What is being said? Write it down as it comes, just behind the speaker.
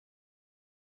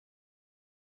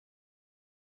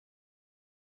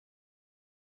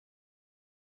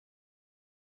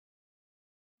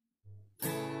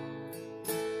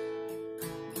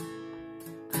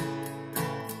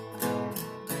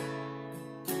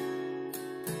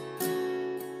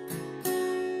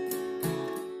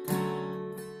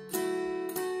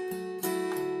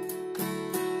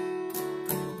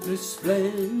the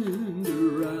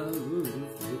splendor of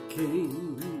the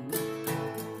King,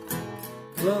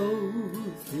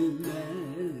 clothed in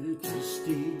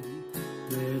majesty,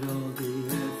 let all the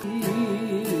earth. He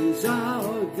is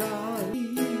our God, He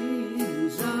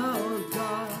is our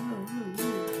God.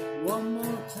 One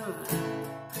more time.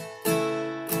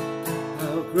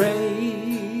 How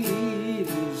great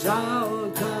is our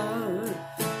God.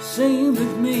 Sing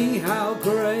with me, how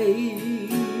great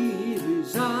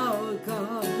is our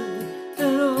God,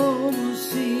 and all will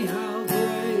see how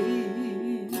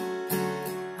great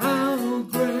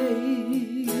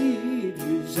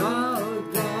is our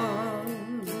God.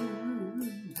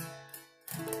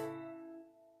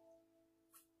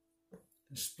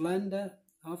 The splendor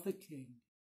of the King.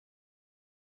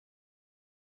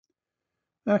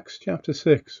 Acts chapter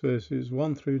 6, verses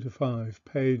 1 through to 5,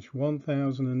 page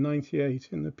 1098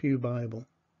 in the Pew Bible.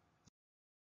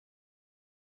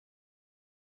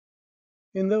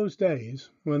 In those days,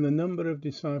 when the number of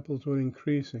disciples were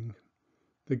increasing,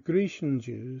 the Grecian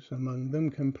Jews among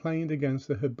them complained against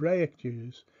the Hebraic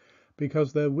Jews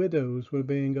because their widows were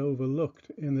being overlooked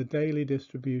in the daily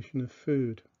distribution of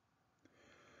food.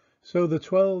 So the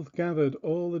 12 gathered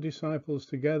all the disciples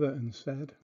together and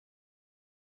said,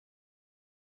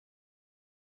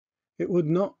 "It would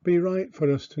not be right for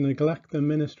us to neglect the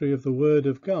ministry of the Word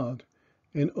of God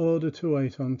in order to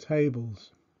wait on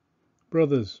tables.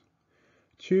 Brothers,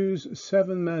 choose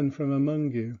 7 men from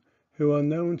among you who are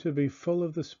known to be full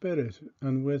of the Spirit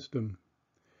and wisdom.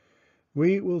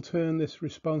 We will turn this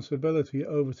responsibility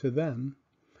over to them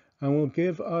and will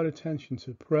give our attention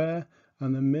to prayer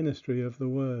and the ministry of the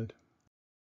Word."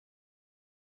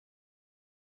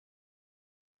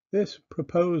 This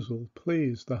proposal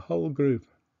pleased the whole group.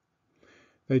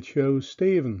 They chose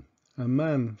Stephen, a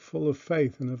man full of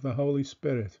faith and of the Holy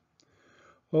Spirit,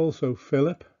 also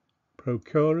Philip,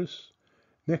 Prochorus,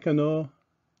 Nicanor,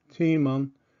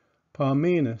 Timon,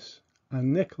 Parmenas,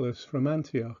 and Nicholas from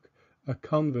Antioch, a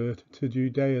convert to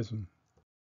Judaism.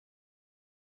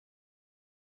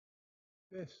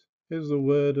 This is the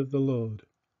word of the Lord.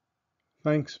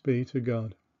 Thanks be to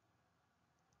God.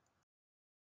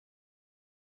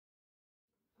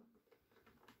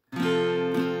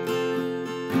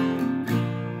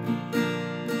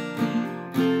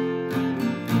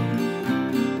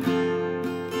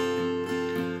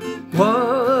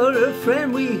 What a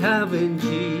friend we have in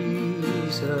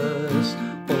Jesus,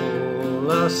 all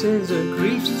our sins and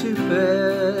griefs to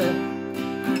bear.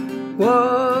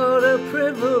 What a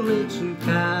privilege to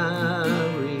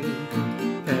carry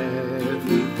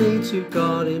everything to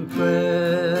God in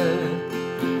prayer.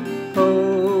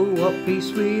 Oh, what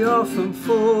peace we often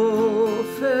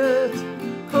forfeit.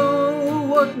 Oh,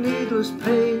 what needless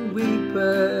pain we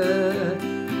bear.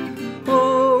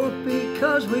 Oh,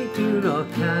 because we do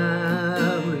not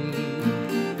carry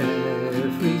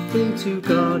everything to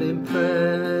God in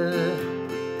prayer.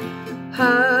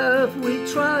 Have we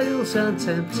trials and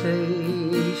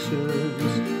temptations?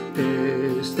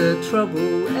 Is there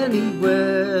trouble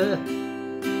anywhere?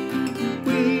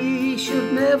 We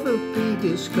should never be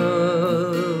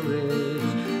discouraged.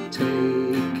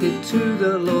 Take it to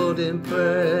the Lord in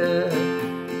prayer.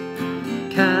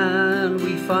 Can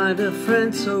we find a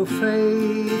friend so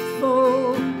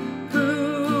faithful,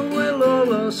 who will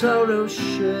all our sorrows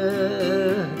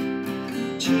share?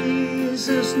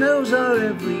 Jesus knows our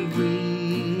every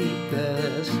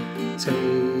weakness.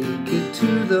 Take it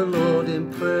to the Lord in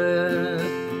prayer.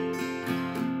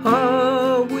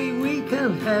 Are we weak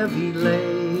and heavy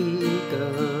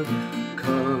laden,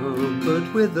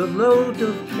 comfort with a load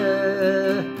of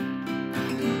care?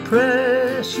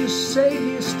 Precious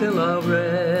Saviour, still our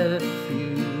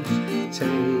refuge.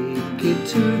 Take it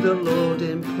to the Lord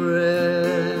in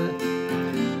prayer.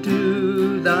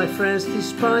 Do thy friends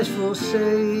despise,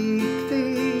 forsake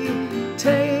thee?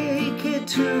 Take it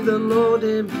to the Lord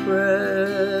in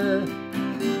prayer.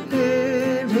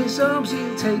 In his arms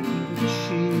he'll take you and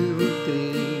shield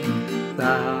thee.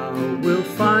 Thou wilt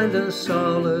find a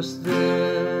solace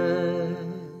there.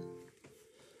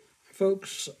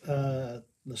 Folks,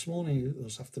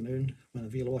 this afternoon,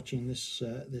 whenever you're watching this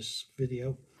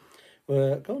video,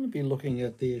 we're going to be looking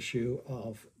at the issue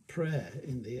of prayer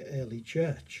in the early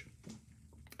church,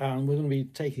 and we're going to be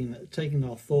taking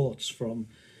our thoughts from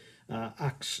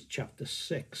Acts chapter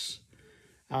 6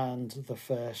 and the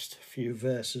first few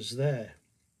verses there.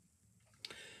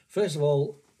 First of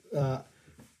all,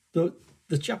 the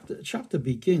chapter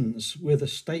begins with a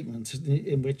statement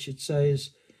in which it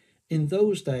says, "In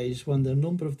those days, when the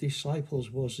number of disciples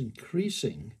was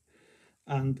increasing,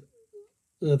 and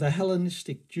the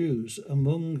Hellenistic Jews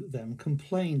among them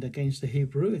complained against the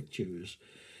Hebraic Jews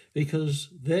because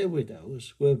their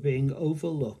widows were being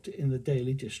overlooked in the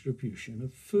daily distribution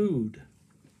of food.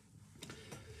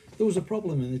 There was a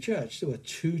problem in the church. There were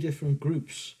two different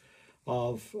groups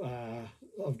of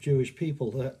Jewish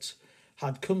people that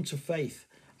had come to faith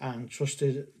and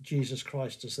trusted Jesus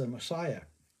Christ as their Messiah.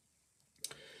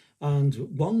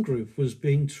 And one group was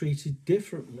being treated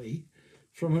differently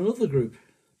from another group.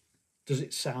 Does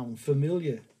it sound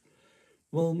familiar?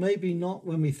 Well, maybe not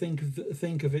when we think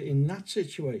of it in that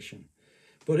situation.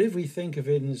 But if we think of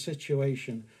it in the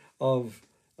situation of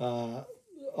our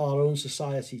own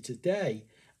society today,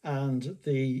 and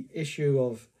the issue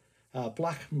of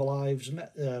Black Lives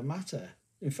Matter.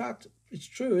 In fact, it's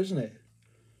true, isn't it?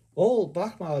 All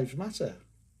Black Lives Matter,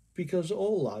 because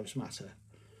all lives matter.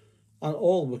 And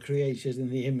all were created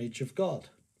in the image of God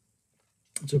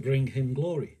to bring him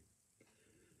glory.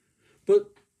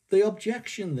 But the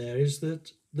objection there is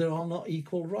that there are not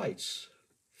equal rights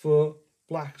for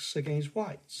blacks against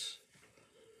whites.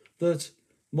 That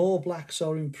more blacks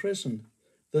are in prison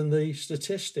than the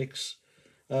statistics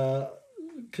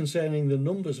concerning the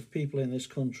numbers of people in this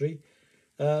country,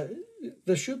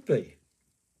 there should be.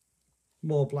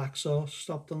 More blacks are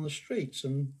stopped on the streets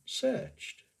and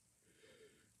searched.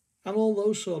 And all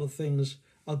those sort of things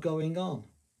are going on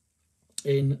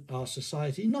in our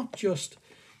society, not just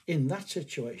in that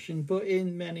situation, but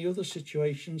in many other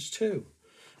situations too,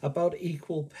 about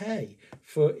equal pay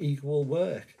for equal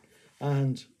work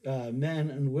and men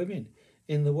and women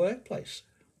in the workplace.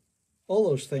 All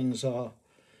those things are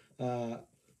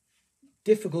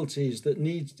difficulties that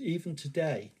need, even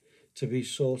today, to be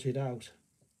sorted out.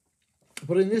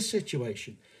 But in this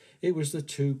situation, it was the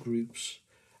two groups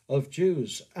of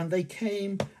Jews, and they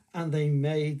came and they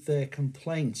made their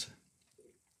complaint.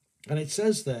 And it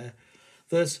says there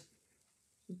that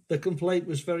the complaint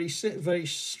was very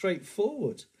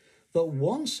straightforward, that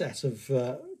one set of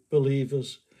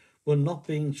believers were not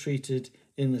being treated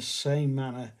in the same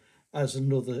manner as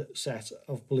another set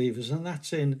of believers, and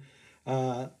that's in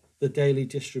the daily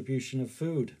distribution of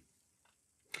food.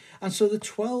 And so the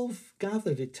 12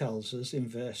 gathered, it tells us in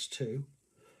verse 2,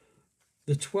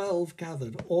 the 12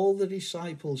 gathered all the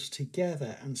disciples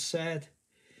together and said,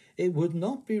 "It would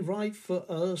not be right for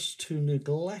us to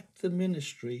neglect the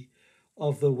ministry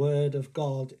of the word of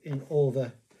God in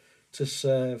order to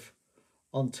serve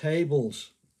on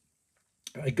tables."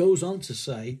 It goes on to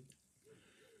say,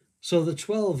 so the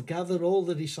 12 gathered all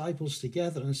the disciples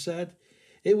together and said,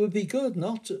 it would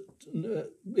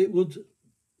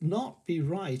not be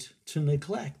right to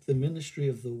neglect the ministry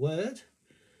of the word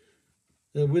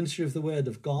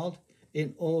of God,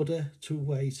 in order to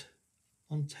wait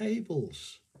on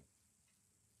tables.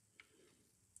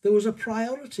 There was a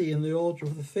priority in the order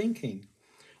of the thinking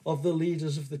of the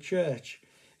leaders of the church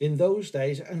in those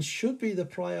days, and should be the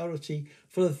priority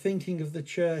for the thinking of the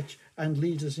church and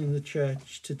leaders in the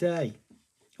church today.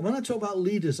 And when I talk about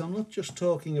leaders, I'm not just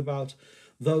talking about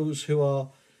those who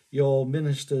are your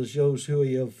ministers, those who are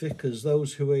your vicars,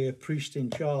 those who are your priest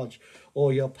in charge,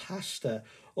 or your pastor,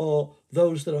 or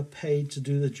those that are paid to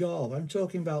do the job. I'm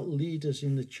talking about leaders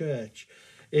in the church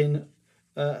in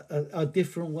a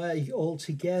different way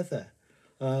altogether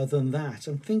than that.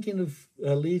 I'm thinking of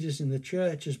leaders in the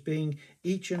church as being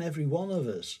each and every one of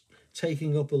us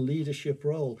taking up a leadership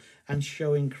role and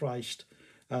showing Christ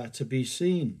to be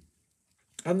seen.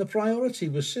 And the priority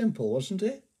was simple, wasn't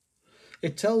it?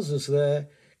 It tells us there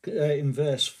in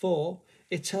verse 4,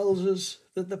 it tells us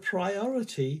that the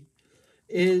priority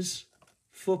is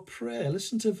for prayer.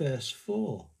 Listen to verse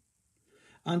 4.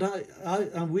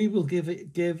 And we will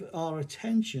give our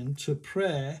attention to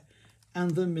prayer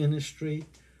and the ministry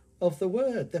of the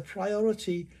word. The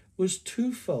priority was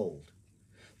twofold.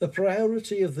 The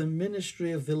priority of the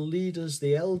ministry of the leaders,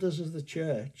 the elders of the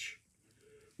church,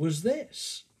 was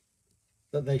this,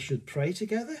 that they should pray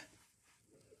together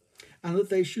and that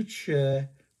they should share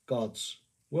God's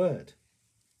word.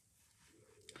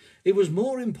 It was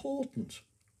more important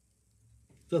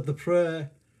that the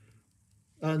prayer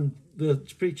and the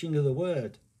preaching of the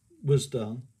word was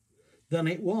done than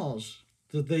it was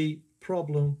that the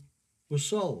problem was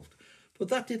solved. But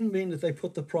that didn't mean that they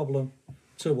put the problem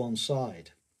to one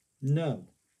side. No,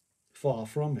 far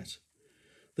from it.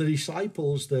 The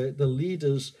disciples, the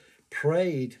leaders,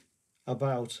 prayed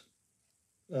about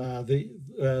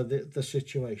the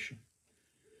situation.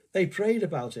 They prayed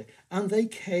about it, and they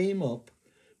came up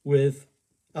with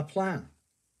a plan.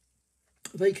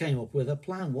 They came up with a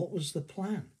plan. What was the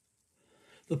plan?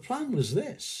 The plan was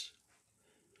this: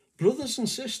 brothers and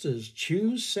sisters,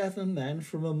 choose 7 men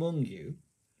from among you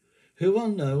who are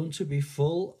known to be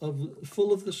full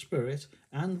of the Spirit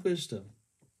and wisdom.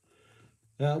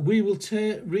 We will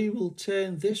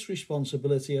turn this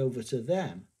responsibility over to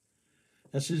them.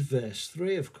 This is verse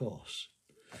 3, of course.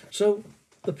 So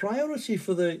the priority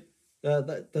for the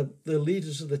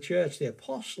leaders of the church, the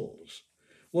apostles,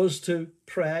 was to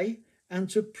pray and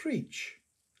to preach.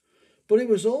 But it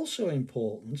was also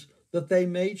important that they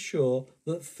made sure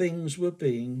that things were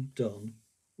being done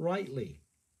rightly,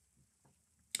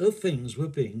 that things were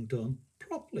being done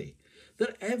properly,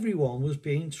 that everyone was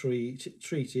being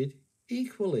treated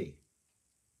equally.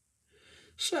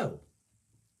 So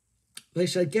they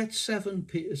said, get seven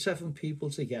people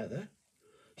together,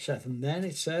 7 men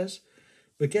it says,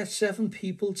 but get 7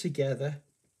 people together,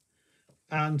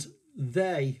 and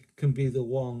they can be the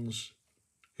ones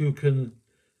who can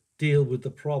deal with the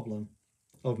problem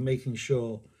of making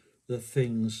sure that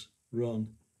things run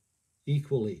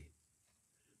equally.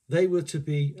 They were to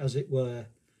be, as it were,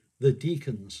 the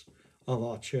deacons of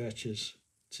our churches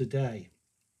today.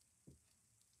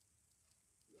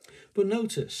 But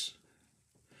notice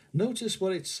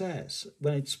what it says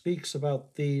when it speaks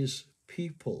about these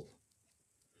people.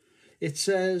 It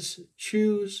says,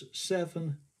 choose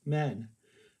 7 men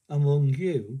among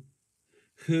you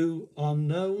who are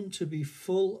known to be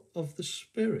full of the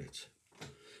Spirit.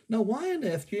 Now, why on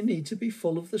earth do you need to be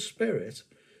full of the Spirit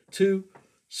to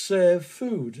serve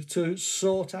food, to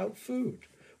sort out food?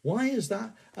 Why is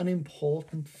that an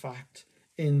important fact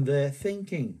in their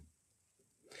thinking?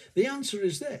 The answer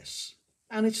is this,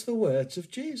 and it's the words of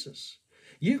Jesus.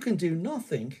 You can do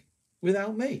nothing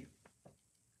without me.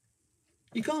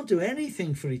 You can't do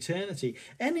anything for eternity,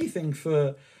 anything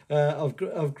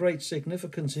of great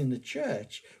significance in the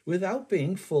church without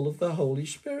being full of the Holy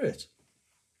Spirit.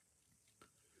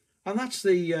 And that's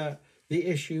the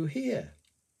issue here.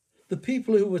 The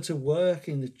people who were to work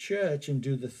in the church and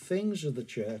do the things of the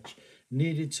church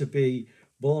needed to be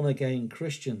born-again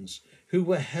Christians who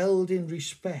were held in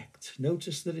respect.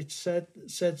 Notice that it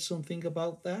said something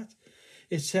about that.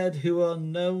 It said who are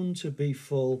known to be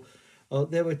full.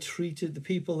 They were treated, the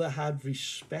people that had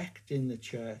respect in the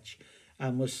church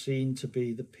and were seen to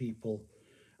be the people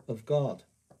of God.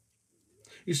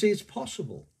 You see, it's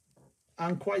possible,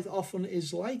 and quite often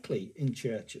is likely in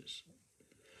churches,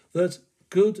 that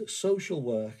good social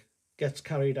work gets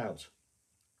carried out.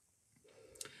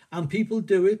 And people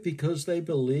do it because they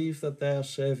believe that they are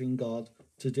serving God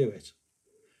to do it.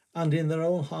 And in their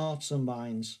own hearts and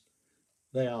minds,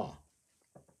 they are.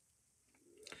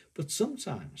 But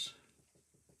sometimes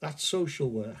that social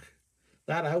work,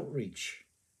 that outreach,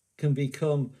 can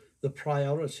become the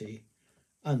priority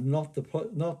and not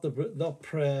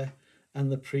prayer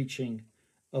and the preaching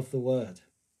of the word.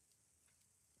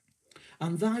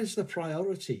 And that is the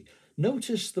priority.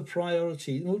 Notice the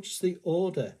priority. Notice the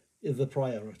order of the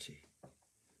priority.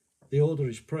 The order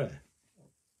is prayer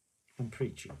and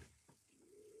preaching.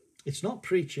 It's not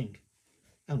preaching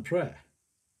and prayer.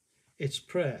 It's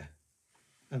prayer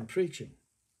and preaching.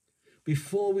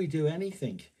 Before we do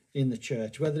anything in the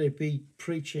church, whether it be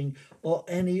preaching or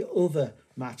any other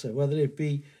matter, whether it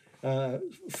be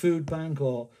food bank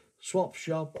or swap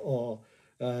shop or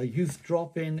youth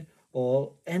drop-in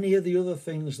or any of the other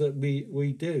things that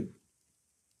we do,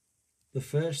 the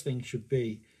first thing should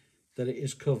be that it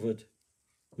is covered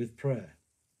with prayer.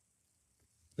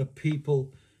 The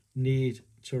people need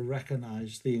to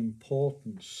recognize the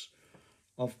importance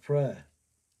of prayer.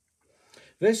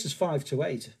 Verses 5 to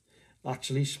 8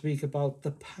 actually speak about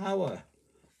the power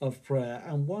of prayer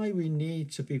and why we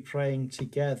need to be praying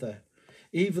together.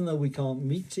 Even though we can't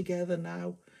meet together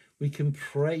now, we can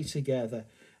pray together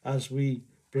as we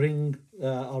bring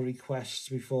our requests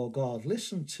before God.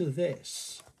 Listen to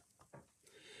this.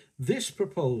 This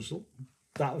proposal,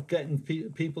 that of getting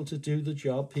people to do the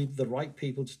job, the right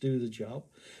people to do the job,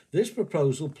 this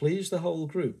proposal pleased the whole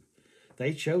group.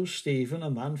 They chose Stephen,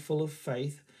 a man full of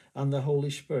faith and the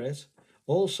Holy Spirit,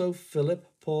 also Philip,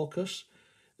 Porcus,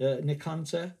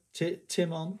 Nicanor,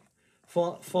 Timon,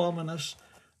 Parmenas,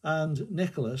 and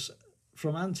Nicholas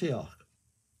from Antioch,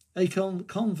 a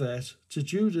convert to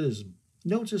Judaism.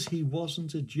 Notice he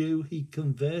wasn't a Jew, he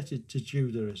converted to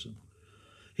Judaism.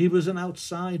 He was an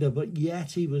outsider, but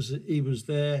yet he was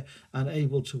there and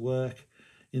able to work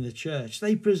in the church.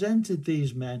 They presented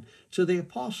these men to the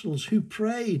apostles who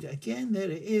prayed, again there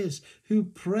it is, who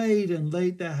prayed and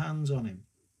laid their hands on him.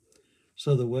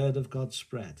 So the word of God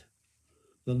spread.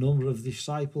 The number of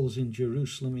disciples in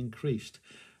Jerusalem increased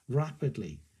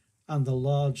rapidly, and the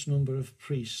large number of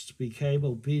priests became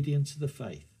obedient to the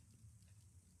faith.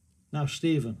 Now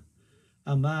Stephen,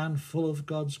 a man full of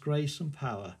God's grace and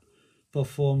power,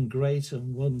 performed great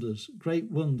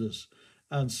wonders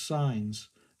and signs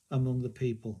among the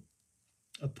people.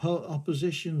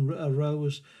 Opposition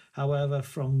arose, however,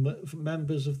 from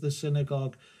members of the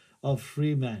synagogue of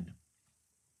freemen,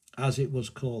 as it was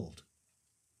called.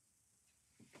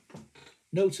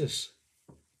 Notice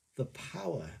the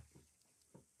power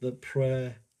that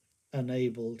prayer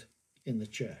enabled in the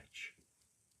church.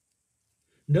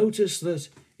 Notice that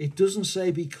it doesn't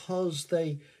say because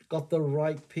they got the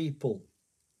right people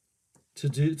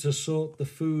to sort the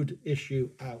food issue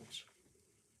out.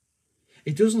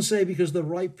 It doesn't say because the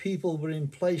right people were in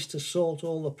place to sort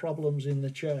all the problems in the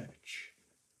church.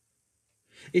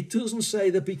 It doesn't say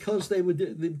that because they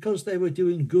were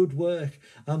doing good work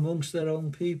amongst their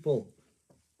own people.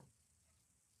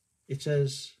 It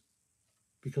says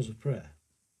because of prayer.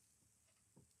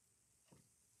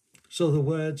 So the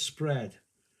word spread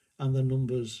and the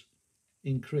numbers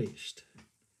increased.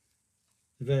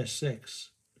 Verse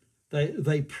 6,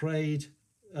 they prayed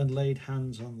and laid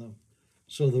hands on them.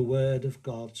 So the word of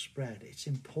God spread. It's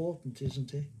important,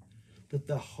 isn't it, that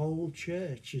the whole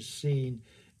church is seen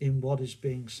in what is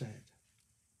being said.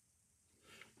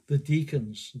 The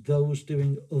deacons, those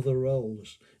doing other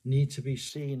roles, need to be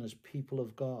seen as people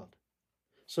of God.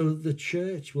 So that the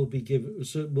church will be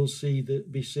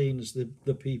seen as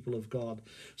the people of God.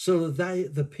 So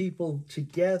that the people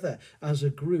together as a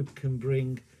group can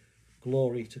bring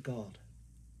glory to God.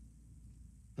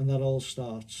 And that all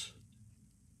starts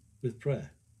with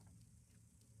prayer.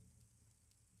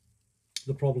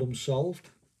 The problem solved.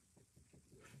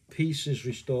 Peace is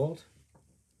restored.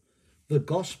 The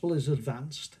gospel is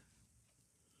advanced.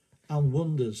 And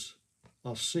wonders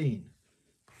are seen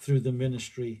through the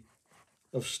ministry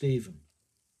of Stephen.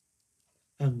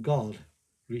 And God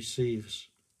receives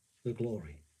the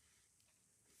glory.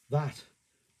 That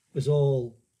was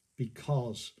all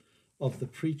because of the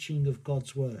preaching of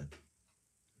God's word.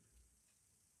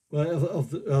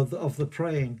 Of the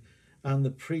praying and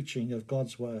the preaching of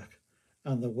God's work,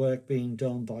 and the work being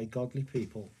done by godly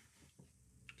people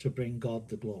to bring God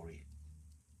the glory.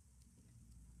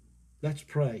 Let's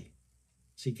pray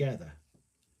together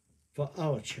for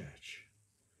our church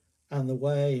and the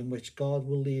way in which God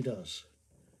will lead us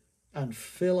and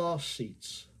fill our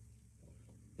seats,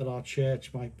 that our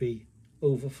church might be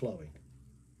overflowing.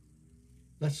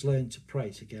 Let's learn to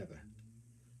pray together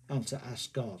and to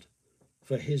ask God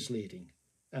for his leading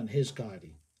and his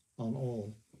guiding on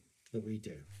all that we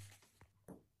do.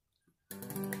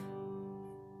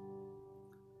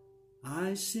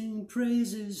 I sing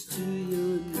praises to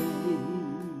your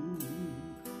name,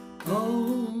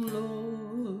 oh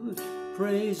Lord,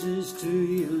 praises to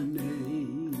your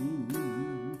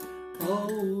name, oh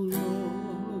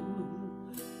Lord,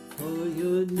 for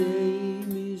your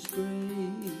name is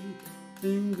great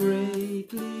and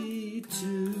greatly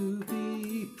to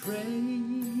be praised.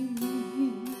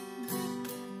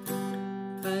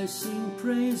 I sing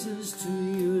praises to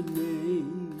your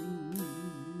name,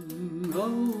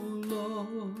 oh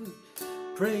Lord,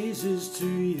 praises to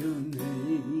your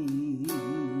name,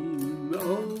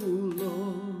 oh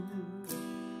Lord,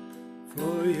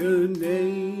 for your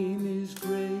name is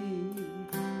great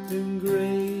and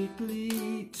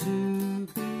greatly to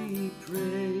be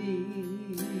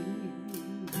praised.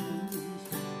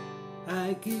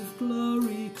 I give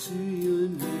glory to your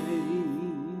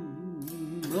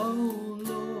name, oh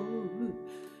Lord,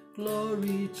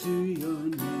 glory to your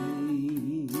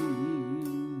name,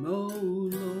 oh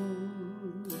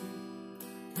Lord,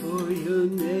 for your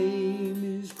name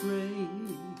is great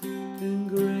and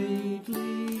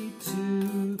greatly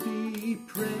to be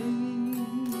praised.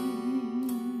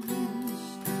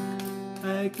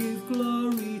 I give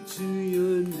glory to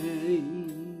your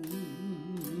name,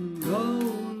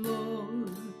 oh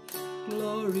Lord,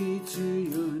 glory to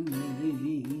your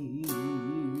name,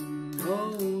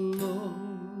 oh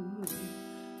Lord,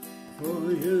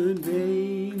 for your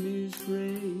name is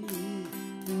great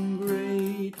and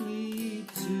greatly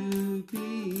to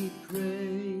be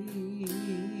praised.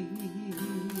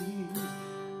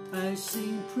 I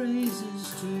sing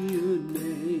praises to your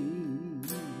name,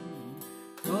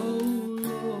 oh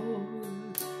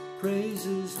Lord,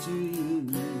 praises to your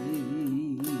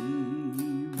name,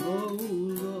 oh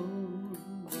Lord,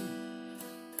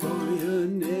 for your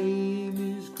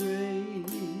name is great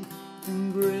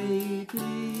and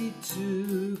greatly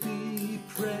to be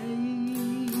praised.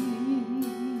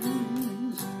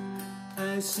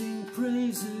 I sing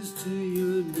praises to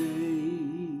your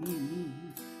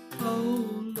name,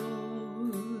 oh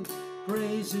Lord,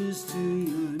 praises to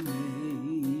your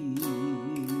name,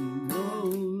 oh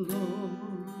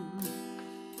Lord,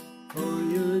 for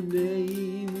your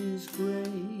name is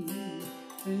great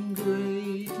and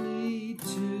greatly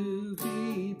to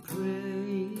be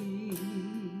praised.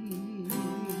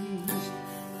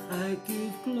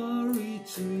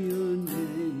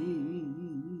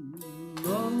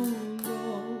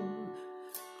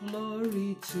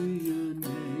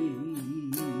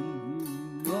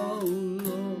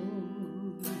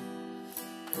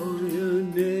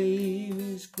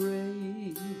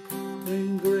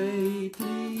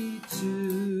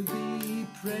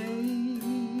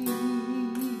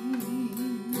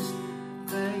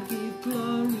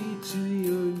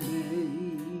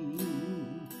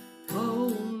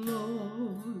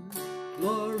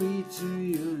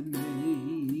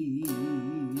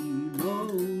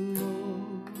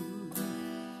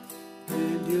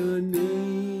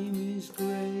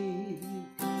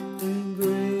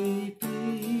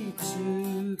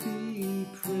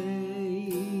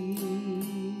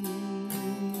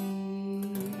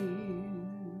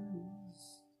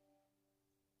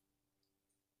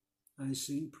 I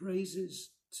sing praises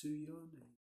to your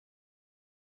name.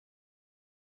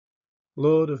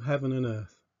 Lord of heaven and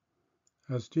earth,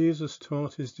 as Jesus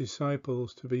taught his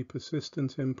disciples to be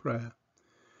persistent in prayer,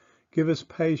 give us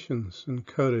patience and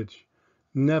courage,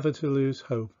 never to lose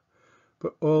hope,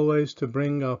 but always to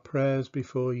bring our prayers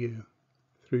before you.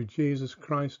 Through Jesus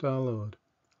Christ our Lord.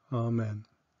 Amen.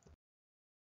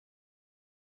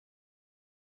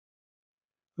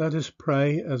 Let us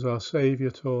pray as our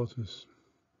Saviour taught us.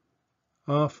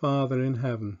 Our Father in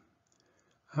heaven,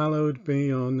 hallowed be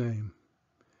your name.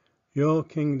 Your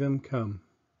kingdom come,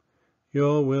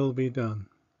 your will be done,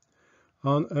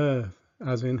 on earth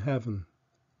as in heaven.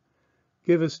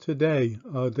 Give us today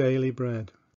our daily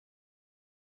bread.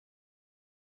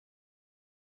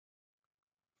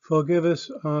 Forgive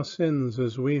us our sins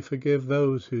as we forgive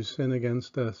those who sin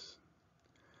against us.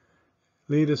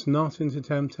 Lead us not into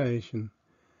temptation,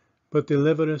 but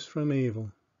deliver us from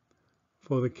evil.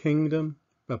 For the kingdom,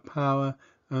 the power,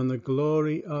 and the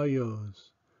glory are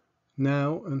yours,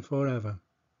 now and forever.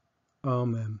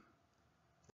 Amen.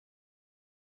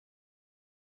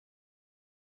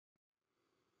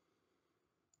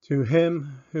 To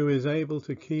him who is able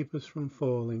to keep us from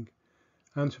falling,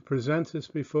 and to present us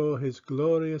before his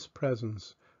glorious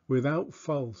presence without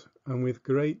fault and with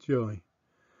great joy,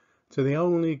 to the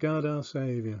only God our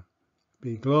Saviour,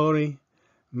 be glory,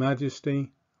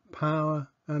 majesty, power,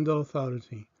 and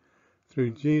authority,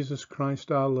 through Jesus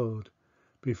Christ our Lord,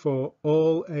 before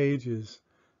all ages,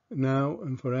 now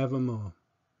and forevermore.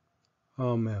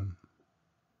 Amen.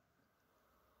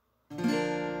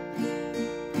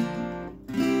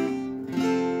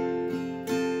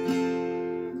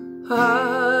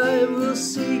 I will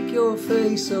seek your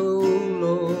face, O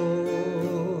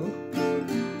Lord.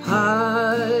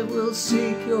 I will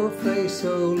seek your face,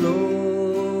 O Lord.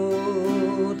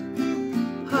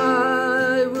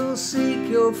 I will seek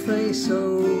your face,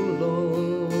 O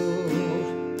Lord.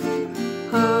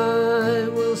 I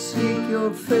will seek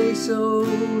your face, O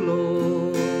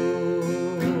Lord.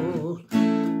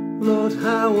 Lord,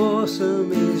 how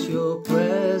awesome is your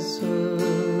presence.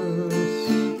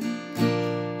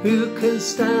 Who can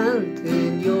stand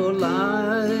in your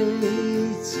light?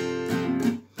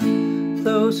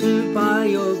 Those who by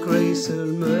your grace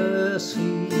and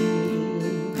mercy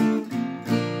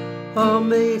are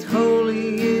made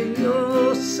holy in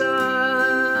your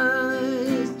sight.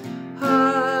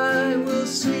 I will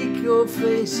seek your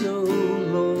face, O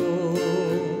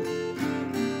Lord.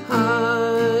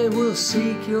 I will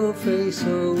seek your face,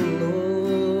 O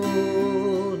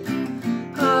Lord.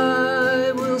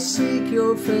 I will seek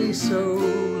your face, O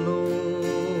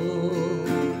Lord.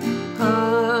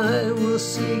 I will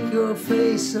seek your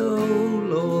face, O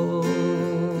Lord.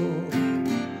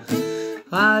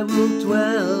 I will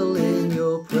dwell in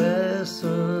your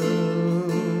presence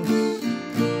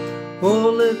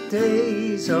all the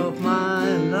days of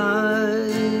my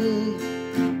life,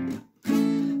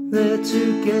 there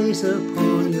to gaze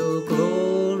upon your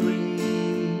glory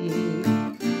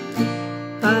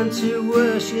and to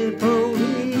worship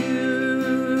only you.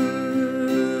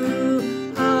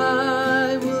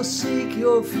 I will seek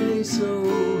your face, O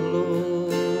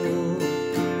Lord.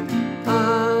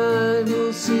 I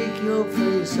will seek your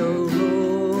face, O Lord.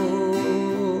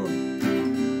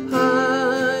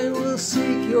 I will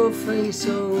seek your face,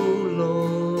 O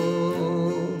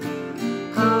Lord.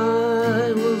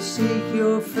 I will seek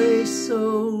your face,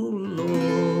 O